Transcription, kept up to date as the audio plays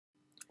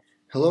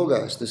Hello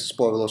guys, this is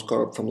Pavel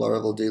from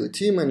Laravel Daily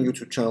Team and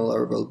YouTube channel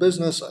Laravel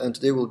Business, and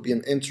today will be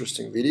an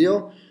interesting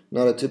video,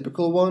 not a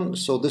typical one.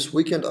 So this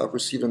weekend I've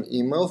received an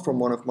email from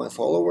one of my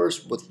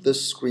followers with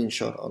this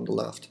screenshot on the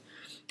left.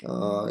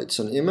 It's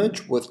an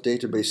image with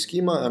database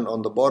schema, and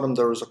on the bottom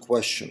there is a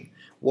question.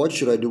 What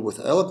should I do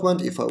with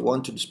Eloquent if I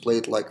want to display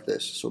it like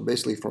this? So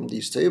basically from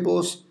these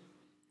tables,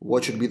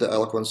 what should be the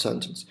Eloquent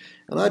sentence?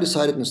 And I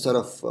decided, instead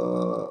of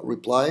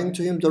replying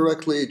to him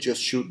directly,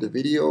 just shoot the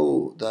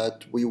video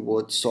that we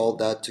would solve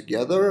that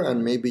together,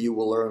 and maybe you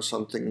will learn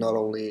something not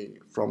only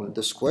from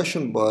this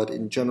question but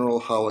in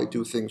general how I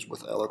do things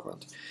with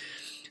Eloquent.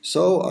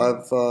 So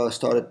I've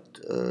started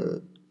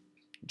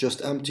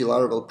just empty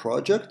Laravel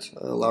project,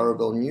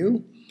 Laravel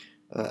new,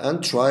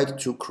 and tried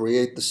to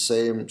create the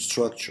same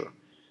structure.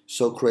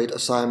 So create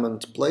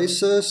assignment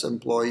places,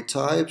 employee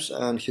types,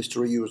 and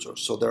history users.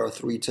 So there are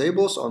three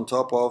tables on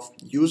top of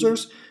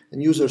users,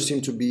 and users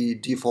seem to be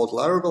default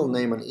Laravel,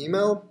 name and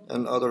email,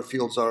 and other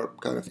fields are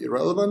kind of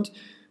irrelevant,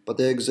 but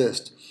they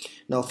exist.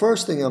 Now,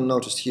 first thing I've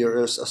noticed here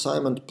is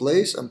assignment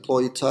place,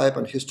 employee type,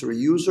 and history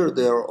user.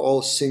 They are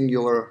all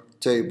singular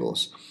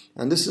tables.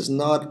 And this is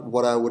not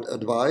what I would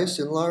advise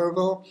in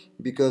Laravel,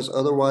 because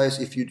otherwise,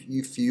 if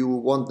you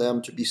want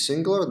them to be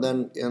singular,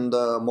 then in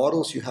the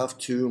models you have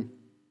to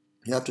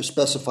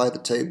specify the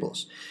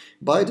tables.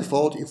 By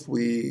default, if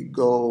we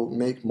go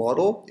make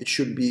model, it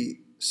should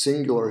be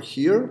singular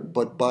here,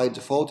 but by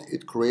default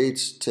it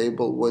creates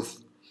table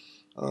with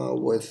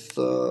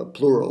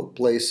plural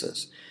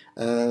places.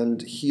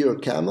 And here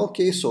camel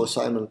case, so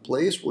assignment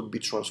place, would be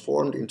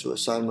transformed into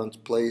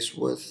assignment place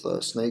with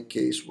snake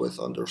case with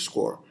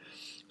underscore.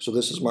 So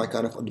this is my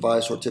kind of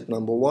advice or tip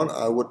number one.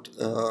 I would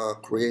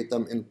create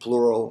them in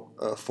plural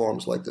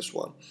forms like this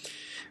one.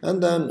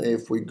 And then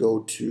if we go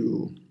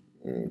to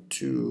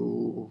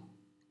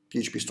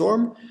PHP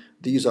Storm,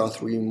 these are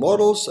three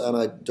models, and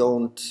I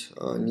don't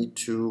need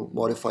to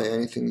modify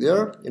anything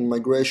there. In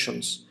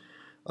migrations,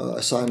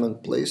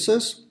 assignment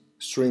places,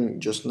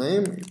 string just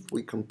name. If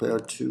we compare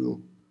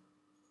to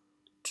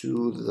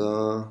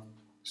the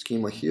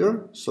schema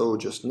here, so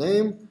just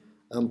name.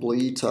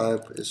 Employee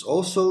type is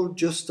also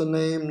just a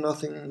name,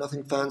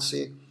 nothing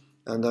fancy,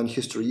 and then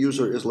history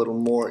user is a little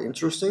more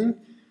interesting.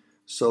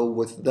 So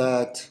with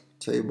that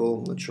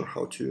table, not sure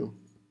how to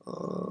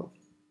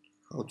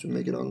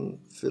make it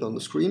fit on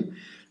the screen.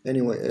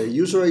 Anyway, a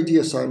user ID,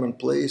 assignment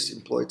place,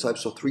 employee type,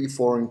 so three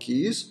foreign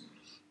keys,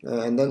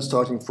 and then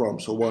starting from,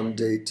 so one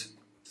date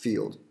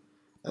field.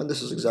 And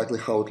this is exactly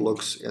how it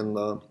looks in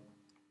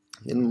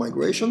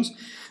migrations.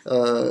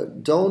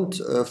 Don't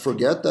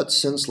forget that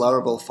since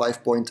Laravel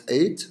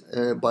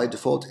 5.8, by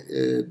default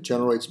it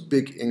generates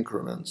big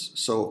increments.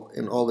 So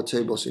in all the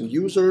tables in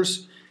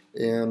users,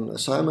 in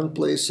assignment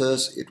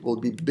places, it will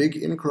be big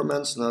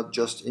increments, not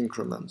just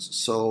increments.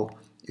 So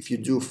if you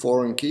do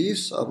foreign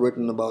keys, I've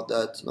written about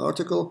that in an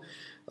article,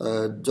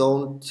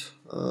 don't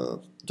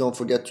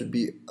forget to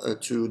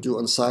do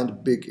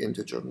unsigned big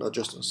integer, not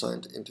just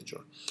unsigned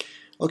integer.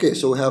 Okay,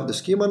 so we have the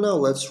schema now.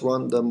 Let's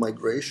run the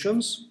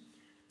migrations.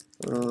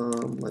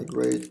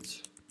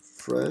 Migrate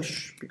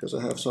fresh, because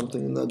I have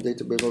something in that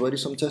database already,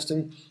 some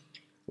testing.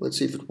 Let's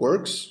see if it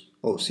works.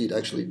 Oh, seed,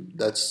 actually,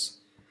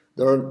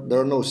 there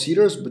are no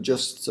seeders, but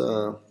just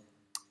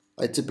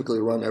I typically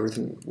run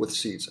everything with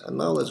seeds. And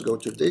now let's go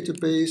to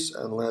database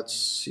and let's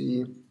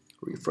see,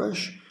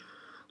 refresh.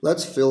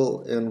 Let's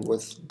fill in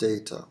with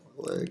data,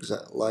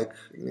 like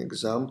an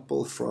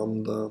example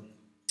from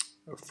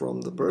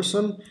the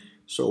person.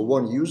 So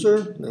one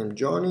user named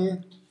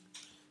Johnny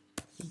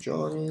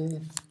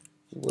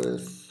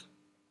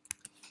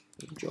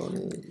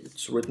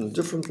it's written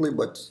differently,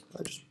 but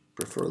I just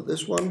prefer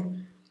this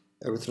one.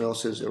 Everything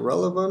else is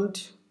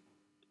irrelevant.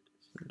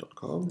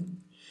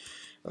 .com.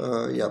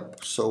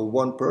 Yep, so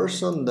one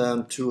person,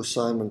 then two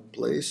assignment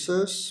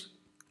places,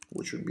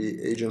 which would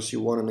be agency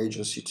 1 and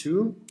agency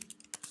 2.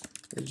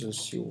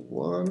 Agency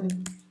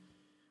 1,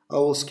 I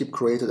will skip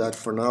created at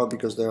for now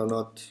because they are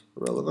not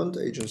relevant.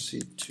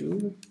 Agency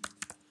 2,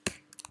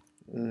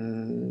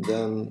 and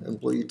then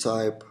employee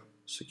type,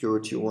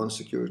 security 1,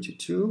 security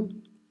 2,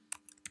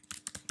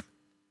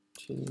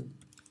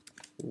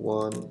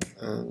 T1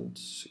 and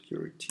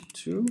security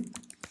 2.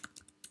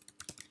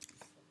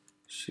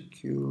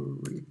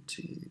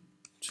 Security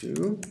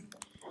 2,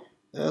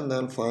 and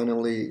then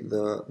finally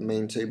the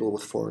main table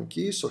with foreign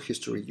keys, so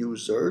history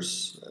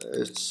users,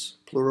 it's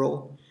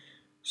plural,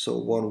 so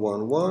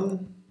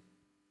 111,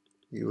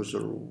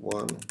 user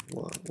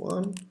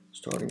 111,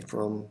 starting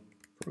from,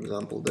 for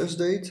example, this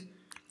date,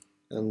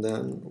 and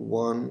then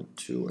 1,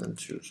 2, and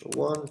 2, so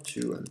 1,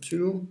 2, and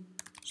 2,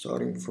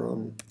 starting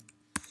from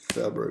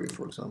February,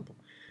 for example.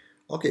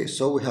 Okay,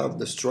 so we have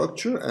the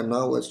structure, and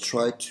now let's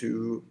try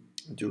to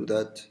do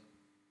that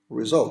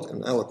result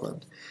in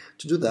Eloquent.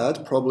 To do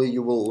that, probably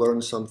you will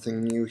learn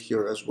something new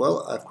here as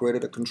well. I've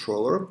created a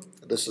controller.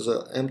 This is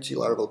an empty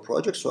Laravel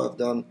project, so I've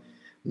done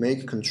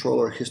make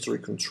controller history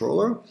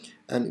controller,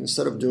 and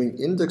instead of doing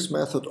index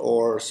method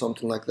or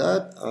something like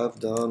that, I've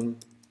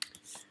done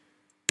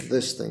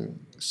this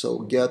thing. So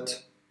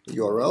get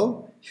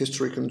URL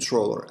history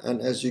controller,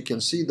 and as you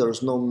can see,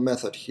 there's no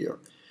method here.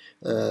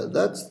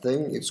 That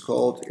thing is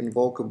called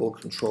invocable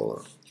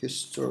controller,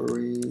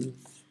 history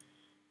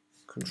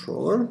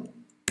controller,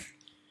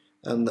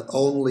 and the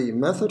only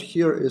method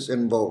here is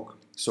invoke.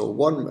 So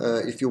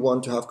if you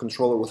want to have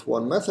controller with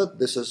one method,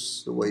 this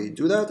is the way you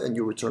do that, and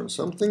you return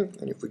something.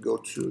 And if we go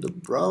to the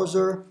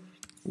browser,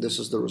 this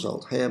is the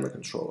result. Hey, I'm a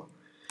controller.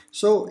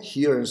 So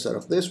here, instead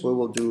of this, we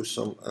will do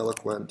some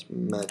Eloquent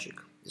magic.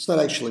 It's not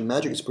actually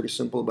magic, it's pretty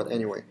simple, but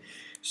anyway.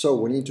 So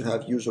we need to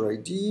have user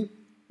ID.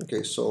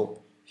 Okay,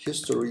 so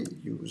history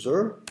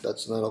user,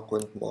 that's an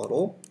Eloquent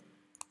model.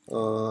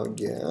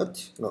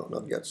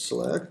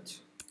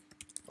 Select,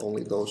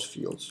 only those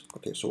fields.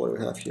 Okay, so what do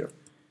we have here?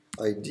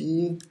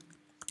 ID,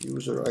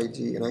 user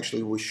ID, and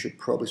actually we should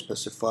probably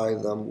specify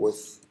them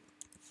with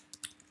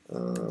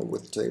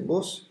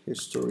tables.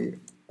 History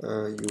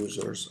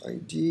users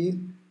ID,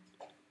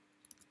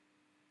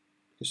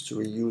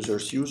 history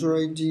users user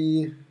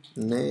ID,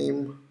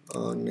 name,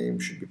 name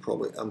should be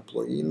probably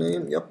employee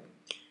name, yep.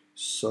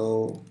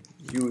 So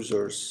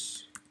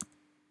users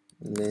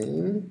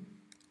name,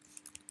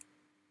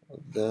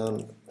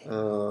 then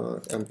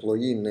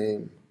employee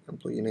name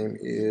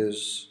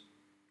is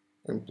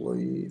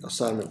employee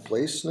assignment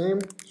place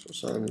name, so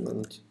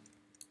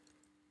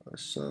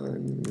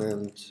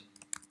assignment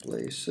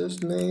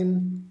places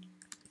name.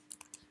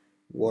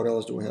 What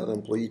else do we have?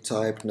 Employee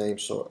type name,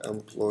 so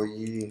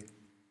employee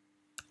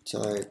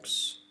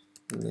types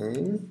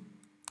name.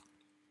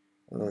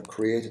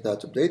 Created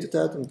that, updated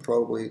that, and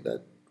probably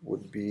that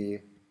would be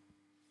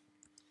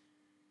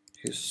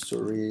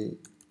history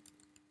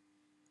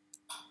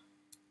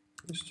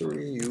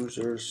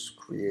users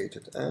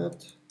created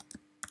at.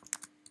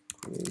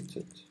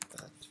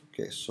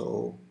 Okay,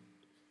 so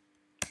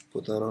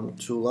put that on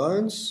 2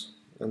 lines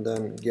and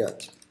then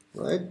get,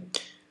 right?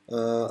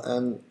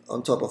 And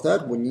on top of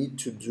that, we need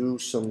to do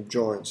some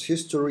joins.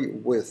 History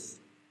with,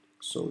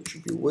 so it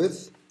should be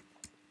with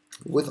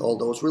all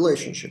those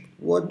relationships.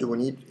 What do we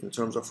need in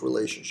terms of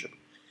relationship?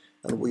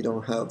 And we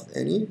don't have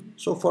any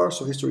so far,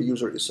 so history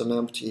user is an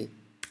empty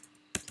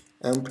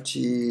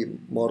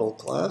model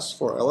class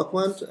for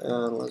Eloquent,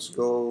 and let's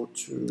go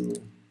to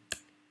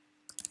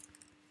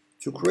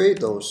create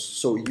those.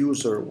 So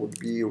user would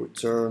be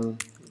return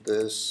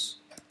this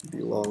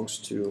belongs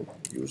to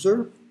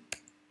user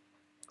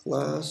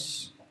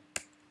class.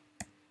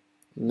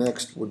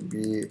 Next would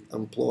be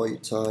employee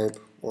type,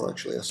 or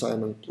actually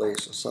assignment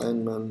place.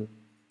 Assignment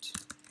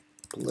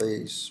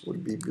place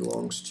would be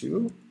belongs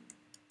to.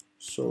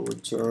 So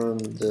return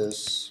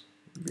this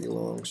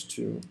belongs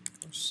to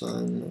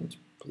assignment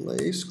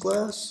place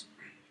class,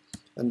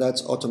 and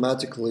that's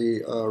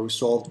automatically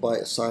resolved by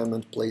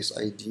assignment place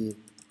ID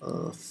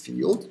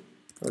field.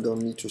 I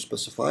don't need to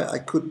specify. I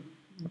could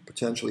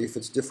potentially, if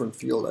it's different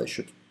field, I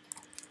should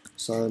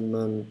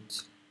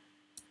assignment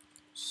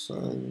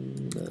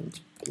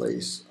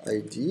place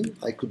ID.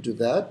 I could do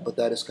that, but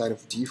that is kind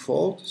of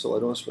default, so I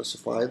don't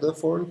specify the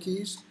foreign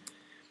keys.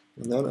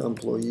 And then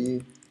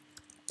employee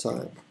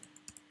type.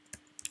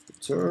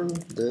 Return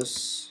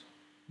this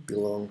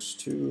belongs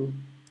to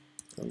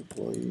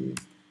employee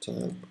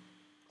type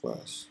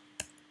class.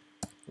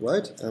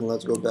 Right, and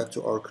let's go back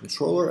to our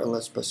controller and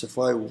let's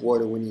specify what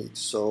do we need.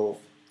 So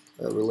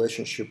a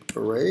relationship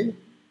array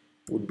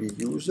would be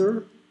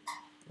user,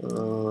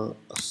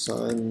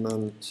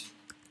 assignment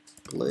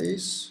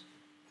place,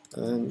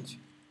 and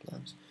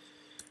class,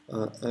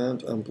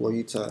 and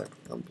employee type.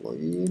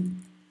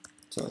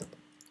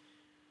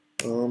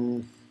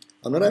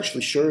 I'm not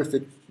actually sure if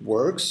it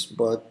works,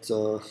 but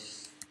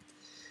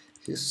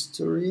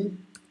history,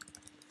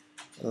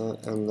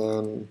 and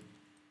then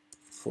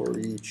for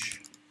each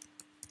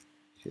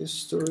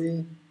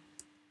history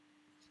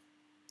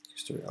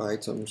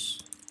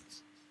items,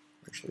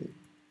 actually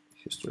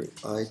history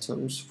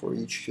items, for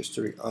each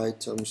history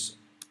items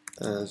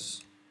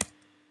as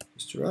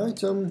history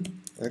item,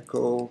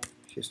 echo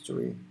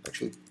history,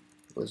 actually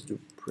let's do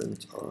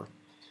print r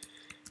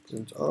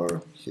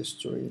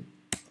history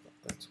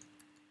item.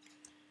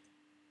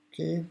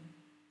 Okay,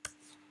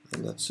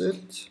 and that's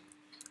it.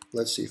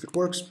 Let's see if it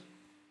works.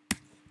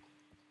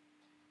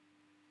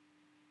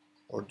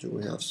 Or do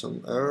we have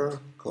some error?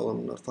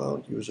 Column not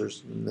found.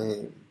 User's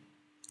name.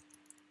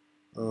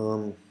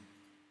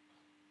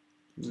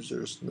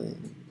 User's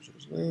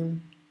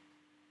name.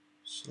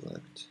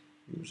 Select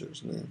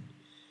user's name.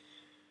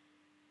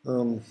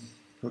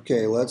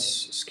 Okay, let's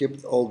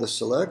skip all the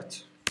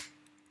select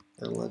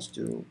and let's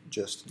do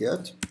just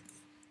get,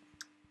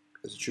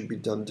 because it should be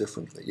done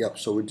differently. Yep,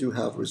 so we do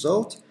have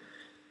result,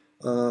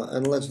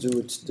 and let's do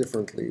it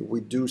differently.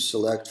 We do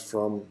select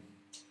from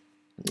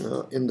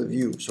in the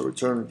view, so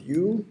return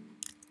view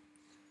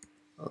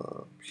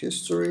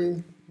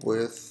history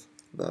with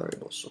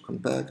variables, so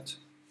compact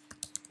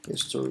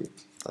history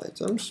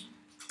items,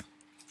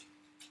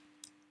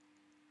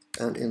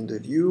 and in the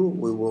view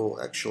we will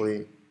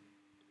actually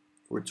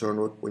return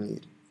what we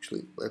need.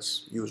 Actually,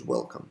 let's use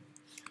welcome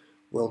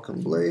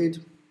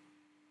blade.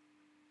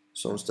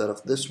 So instead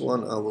of this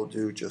one, I will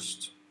do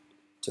just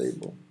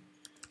table.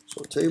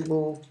 So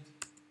table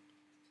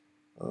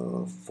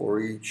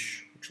for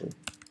each, actually,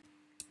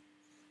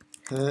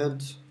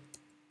 head,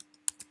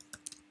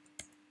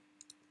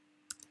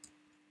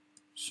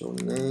 so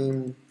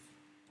name,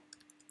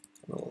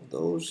 and all of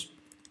those,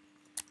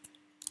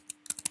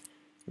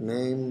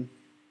 name,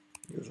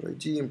 user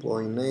ID,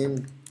 employee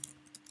name,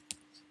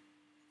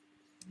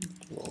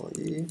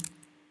 employee,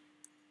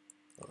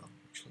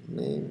 actually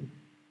name.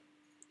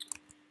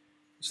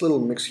 It's a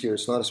little mix here.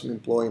 It's not an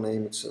employee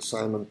name, it's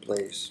assignment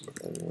place.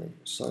 But anyway,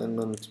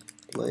 assignment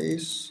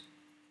place,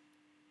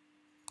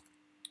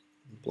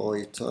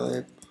 employee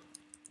type,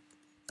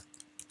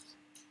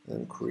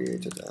 and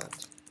created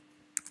at,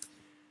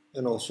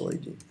 and also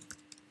ID.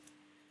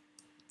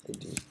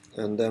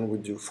 And then we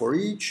do for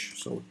each,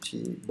 so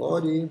t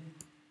body,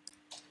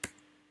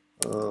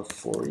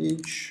 for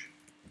each,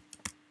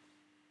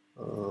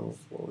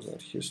 what was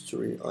that,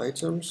 history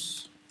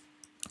items,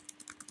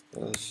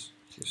 as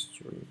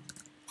history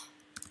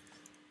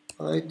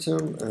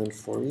item, and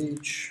for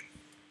each,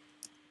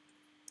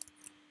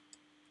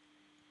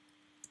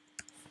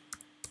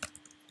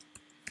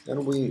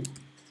 and we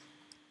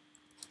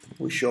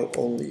show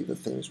only the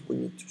things we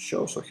need to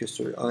show, so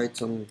history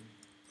item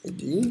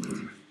ID,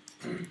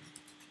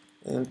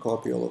 and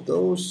copy all of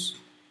those,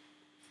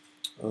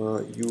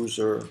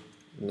 user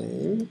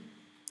name,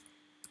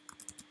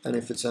 and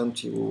if it's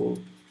empty we will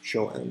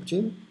show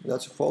empty.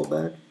 That's a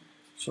fallback.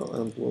 So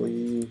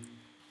employee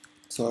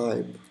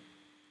type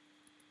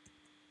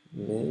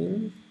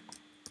name,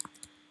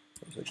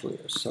 that's actually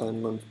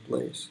assignment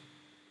place.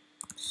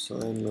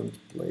 Assignment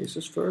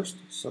places first,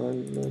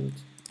 assignment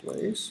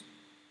place,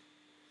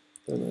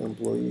 then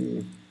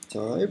employee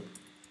type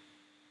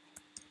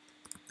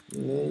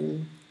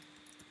name,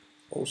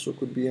 also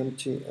could be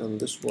empty, and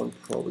this one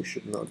probably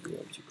should not be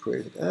empty,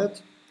 created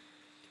at.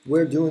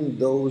 We're doing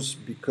those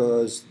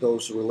because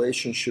those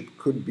relationship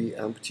could be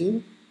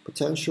empty,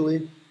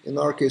 potentially. In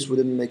our case, we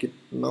didn't make it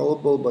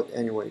nullable, but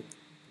anyway,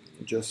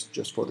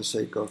 just for the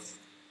sake of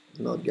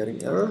not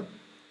getting error.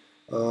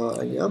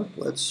 And yeah,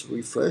 let's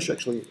refresh.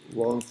 Actually,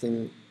 wrong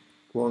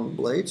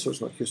blade, so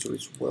it's not history,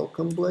 it's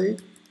welcome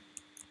blade.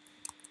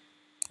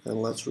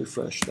 And let's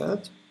refresh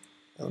that,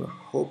 and I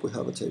hope we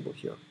have a table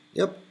here.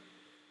 Yep.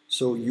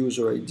 So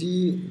user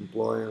ID,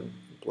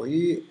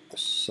 employee,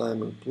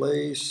 assignment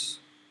place,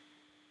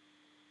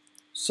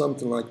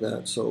 something like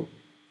that. So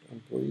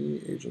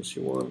employee, agency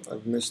 1,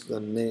 I've missed the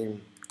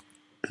name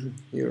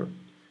here.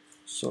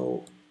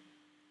 So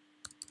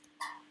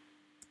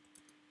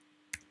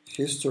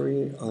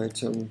history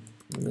item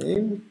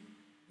name,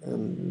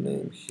 and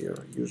name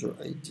here, user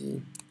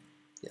ID.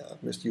 Yeah,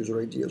 I've missed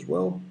user ID as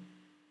well.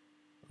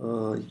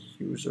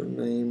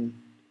 Username,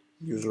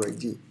 user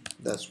ID,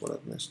 that's what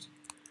I've missed.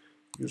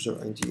 User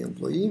ID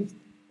employee.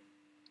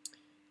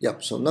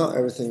 Yep, so now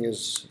everything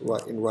is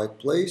in right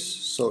place.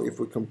 So if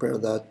we compare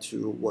that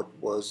to what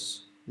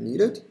was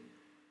needed,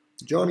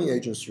 Johnny,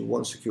 agency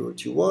 1,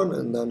 security 1,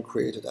 and then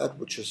created at,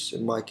 which is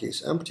in my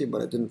case empty,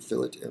 but I didn't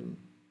fill it in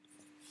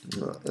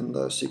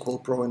the SQL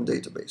Pro and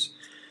database.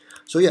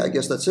 So yeah, I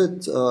guess that's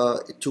it.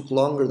 It took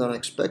longer than I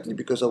expected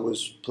because I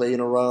was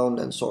playing around,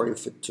 and sorry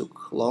if it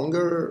took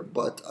longer,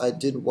 but I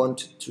did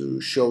want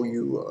to show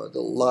you the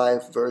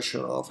live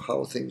version of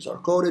how things are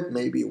coded,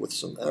 maybe with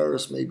some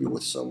errors, maybe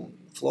with some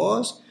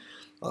flaws.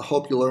 I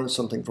hope you learned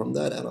something from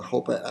that, and I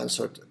hope I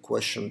answered a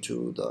question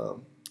to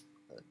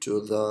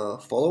the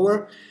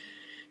follower.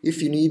 If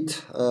you need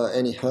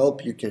any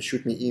help, you can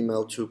shoot me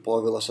email to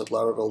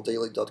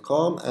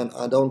povilas@laraveldaily.com, and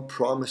I don't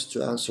promise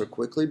to answer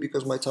quickly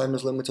because my time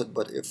is limited,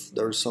 but if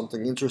there's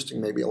something interesting,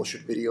 maybe I'll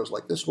shoot videos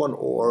like this one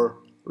or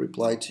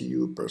reply to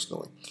you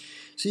personally.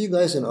 See you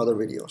guys in other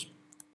videos.